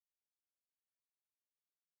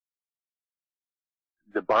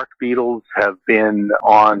The bark beetles have been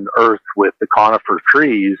on Earth with the conifer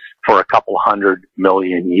trees for a couple 100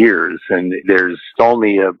 million years, and there's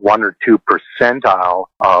only a 1 or 2 percentile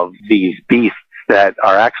of these beasts that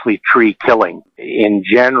are actually tree killing. In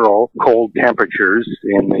general, cold temperatures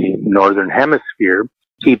in the northern hemisphere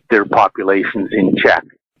keep their populations in check.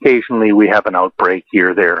 Occasionally we have an outbreak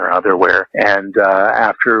here, there, or otherwhere. And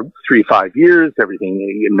after 3-5 years,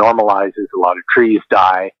 everything normalizes. A lot of trees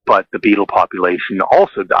die, but the beetle population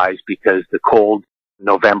also dies because the cold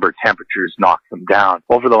November temperatures knock them down.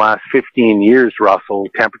 Over the last 15 years, Russell,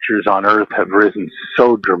 temperatures on Earth have risen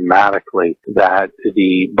so dramatically that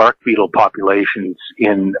the bark beetle populations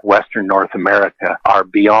in Western North America are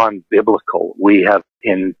beyond biblical. We have,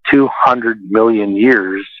 in 200 million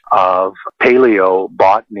years of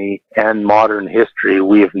paleobotany and modern history,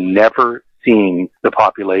 we have never seen the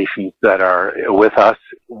populations that are with us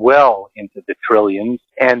well into the trillions.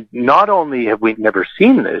 And not only have we never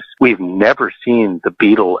seen this, we've never seen the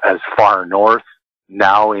beetle as far north,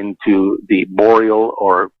 now into the boreal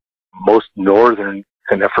or most northern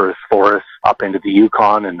coniferous forests up into the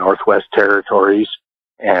Yukon and Northwest Territories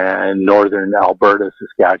and northern Alberta,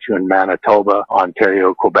 Saskatchewan, Manitoba,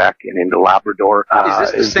 Ontario, Quebec, and into Labrador.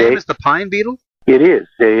 Is this the same as the pine beetle? It is.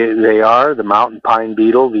 They are the mountain pine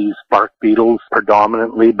beetle, these bark beetles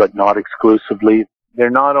predominantly, but not exclusively. They're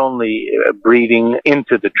not only breeding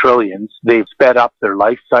into the trillions, they've sped up their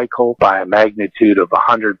life cycle by a magnitude of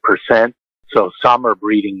 100%. So some are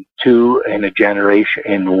breeding 2 in a generation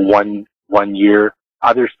in one year.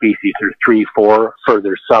 Other species are 3, 4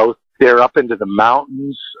 further south. They're up into the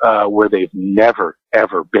mountains where they've never,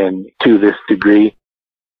 ever been to this degree.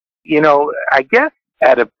 You know, I guess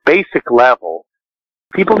at a basic level,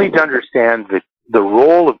 people need to understand that the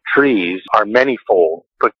role of trees are manifold,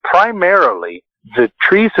 but primarily the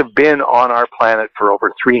trees have been on our planet for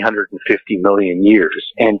over 350 million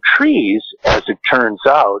years. And trees, as it turns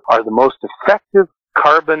out, are the most effective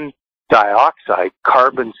carbon dioxide,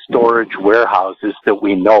 carbon storage warehouses that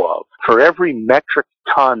we know of. For every metric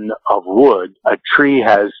ton of wood, a tree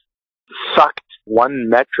has sucked 1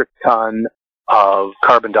 metric ton of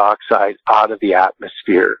carbon dioxide out of the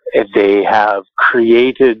atmosphere. They have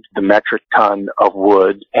created the metric ton of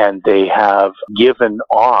wood, and they have given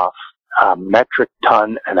off a metric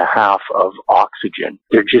ton and a half of oxygen.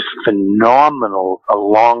 They're just phenomenal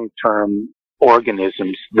long-term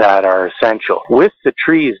organisms that are essential. With the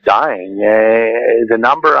trees dying, the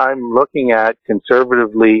number I'm looking at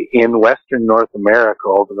conservatively in Western North America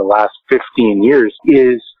over the last 15 years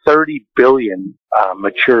is 30 billion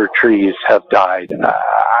mature trees have died.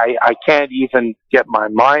 I can't even get my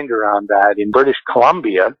mind around that. In British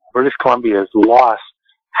Columbia has lost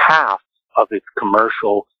half of its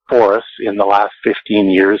commercial forests in the last 15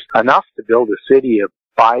 years, enough to build a city of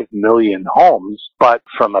 5 million homes. But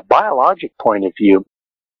from a biologic point of view,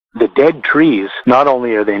 the dead trees, not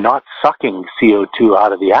only are they not sucking CO2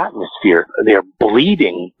 out of the atmosphere, they're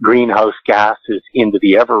bleeding greenhouse gases into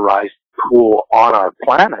the ever-rising pool on our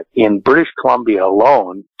planet. In British Columbia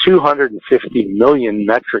alone, 250 million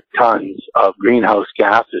metric tons of greenhouse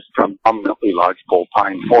gases from prominently lodgepole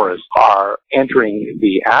pine forests are entering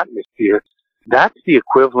the atmosphere. That's the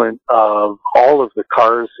equivalent of all of the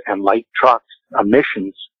cars and light trucks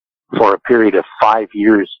emissions for a period of 5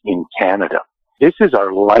 years in Canada. This is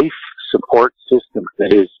our life support system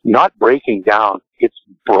that is not breaking down, it's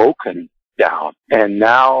broken down. And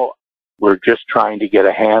now we're just trying to get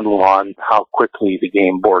a handle on how quickly the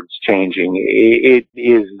game board's changing. It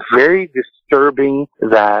is very disturbing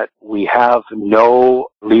that we have no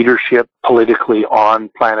leadership politically on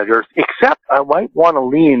planet Earth, except I might want to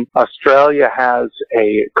lean. Australia has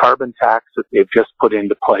a carbon tax that they've just put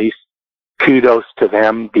into place. Kudos to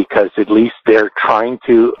them, because at least they're trying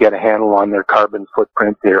to get a handle on their carbon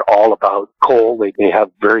footprint. They're all about coal. They have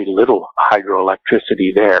very little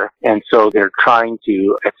hydroelectricity there. And so they're trying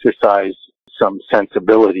to exercise some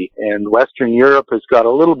sensibility. And Western Europe has got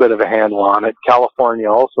a little bit of a handle on it. California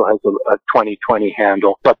also has a 2020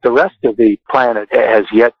 handle. But the rest of the planet has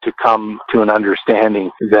yet to come to an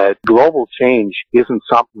understanding that global change isn't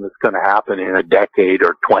something that's going to happen in a decade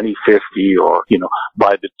or 2050 or,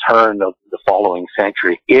 by the turn of the following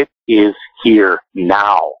century. It is here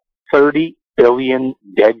now. 30 billion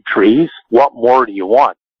dead trees. What more do you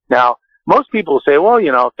want? Now, Most people say, well,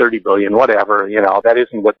 30 billion, whatever, that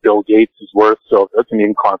isn't what Bill Gates is worth, so that's an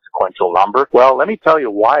inconsequential number. Well, let me tell you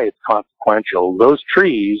why it's consequential. Those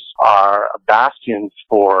trees are bastions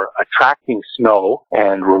for attracting snow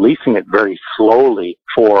and releasing it very slowly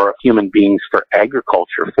for human beings, for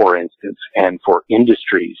agriculture, for instance, and for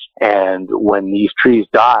industries. And when these trees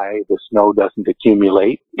die, the snow doesn't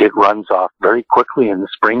accumulate. It runs off very quickly in the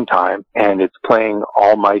springtime, and it's playing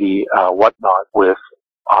almighty whatnot with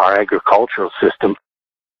our agricultural system.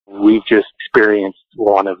 We've just experienced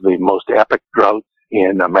one of the most epic droughts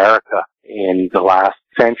in America in the last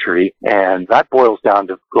century, and that boils down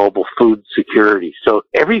to global food security. So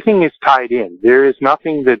everything is tied in. There is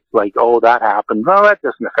nothing that's like, oh, that happened. No, that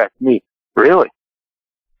doesn't affect me. Really?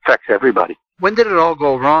 Affects everybody. When did it all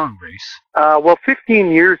go wrong, Reese? Well, 15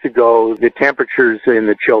 years ago, the temperatures in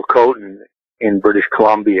the Chilcotin in British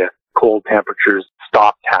Columbia, cold temperatures,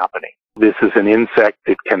 stopped happening. This is an insect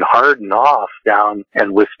that can harden off down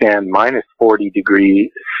and withstand minus 40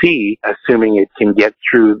 degrees C, assuming it can get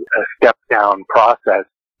through a step-down process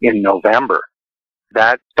in November.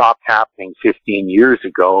 That stopped happening 15 years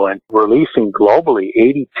ago, and releasing globally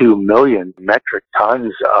 82 million metric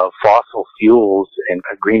tons of fossil fuels and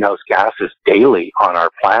greenhouse gases daily on our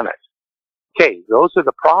planet. Okay, those are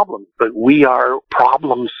the problems, but we are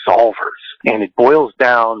problem solvers. And it boils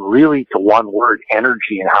down really to one word,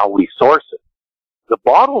 energy, and how we source it. The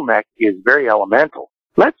bottleneck is very elemental.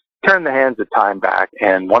 Let's turn the hands of time back,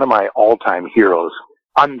 and one of my all-time heroes,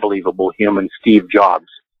 unbelievable human, Steve Jobs.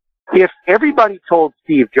 If everybody told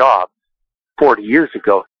Steve Jobs 40 years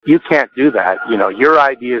ago, you can't do that, your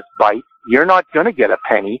ideas bite, you're not going to get a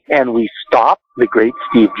penny, and we stop the great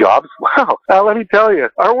Steve Jobs, wow, let me tell you,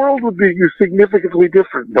 our world would be significantly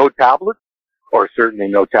different. No tablets, or certainly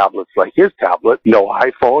no tablets like his tablet, no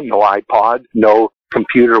iPhone, no iPod, no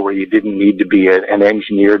computer where you didn't need to be an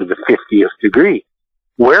engineer to the 50th degree.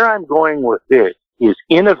 Where I'm going with this is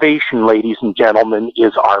innovation, ladies and gentlemen,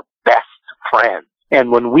 is our best friend.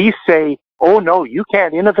 And when we say, oh no, you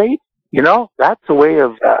can't innovate, that's a way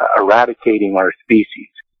of eradicating our species.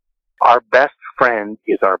 Our best friend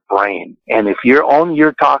is our brain. And if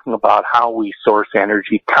you're talking about how we source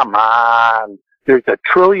energy, come on. There's 1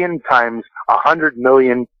 trillion times 100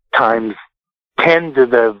 million times 10 to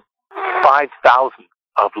the 5,000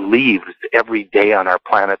 of leaves every day on our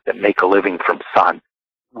planet that make a living from sun.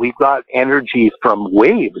 We've got energy from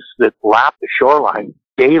waves that lap the shoreline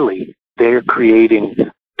daily. They're creating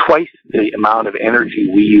twice the amount of energy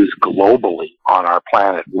we use globally on our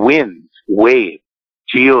planet. Winds, waves,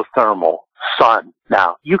 geothermal, sun.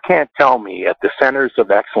 Now, you can't tell me at the centers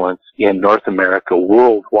of excellence in North America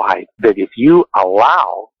worldwide that if you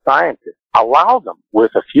allow scientists, allow them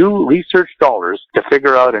with a few research dollars to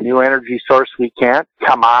figure out a new energy source we can't,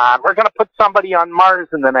 come on, we're going to put somebody on Mars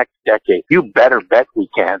in the next decade. You better bet we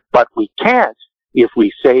can. But we can't if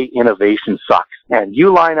we say innovation sucks. And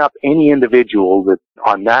you line up any individual that's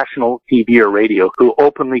on national TV or radio who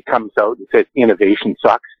openly comes out and says innovation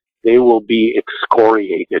sucks, they will be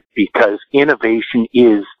excoriated, because innovation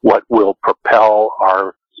is what will propel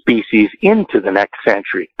our species into the next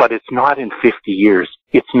century. But it's not in 50 years.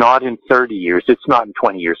 It's not in 30 years. It's not in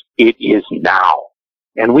 20 years. It is now.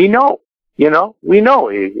 And we know, we know.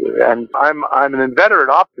 And I'm an inveterate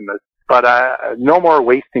optimist, but no more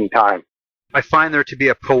wasting time. I find there to be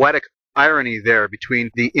a poetic irony there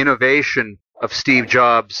between the innovation of Steve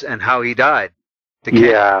Jobs and how he died. The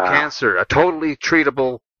cancer, a totally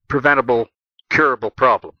treatable, preventable, curable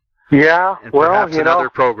problem. Yeah, and perhaps another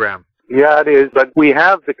program. Yeah, it is, but we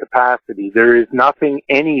have the capacity. There is nothing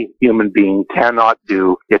any human being cannot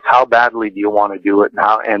do. It's how badly do you want to do it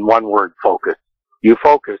now, and one word, focus. You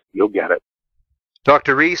focus, you'll get it.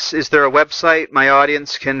 Dr. Reese, is there a website my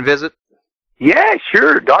audience can visit? Yeah,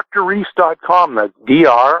 sure. drreese.com. That's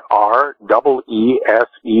DRREESE.com.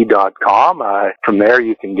 From there,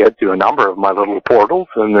 you can get to a number of my little portals,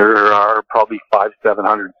 and there are probably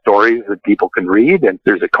 500-700 stories that people can read, and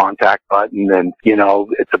there's a contact button, and,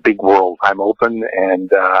 it's a big world. I'm open,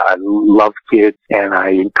 and I love kids, and I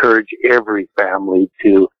encourage every family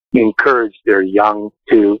to encourage their young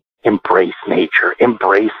to embrace nature,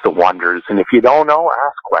 embrace the wonders. And if you don't know,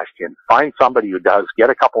 ask questions. Find somebody who does.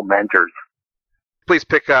 Get a couple mentors. Please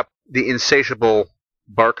pick up The Insatiable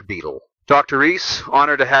Bark Beetle. Dr. Reese,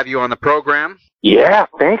 honored to have you on the program. Yeah,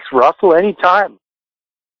 thanks, Russell. Anytime.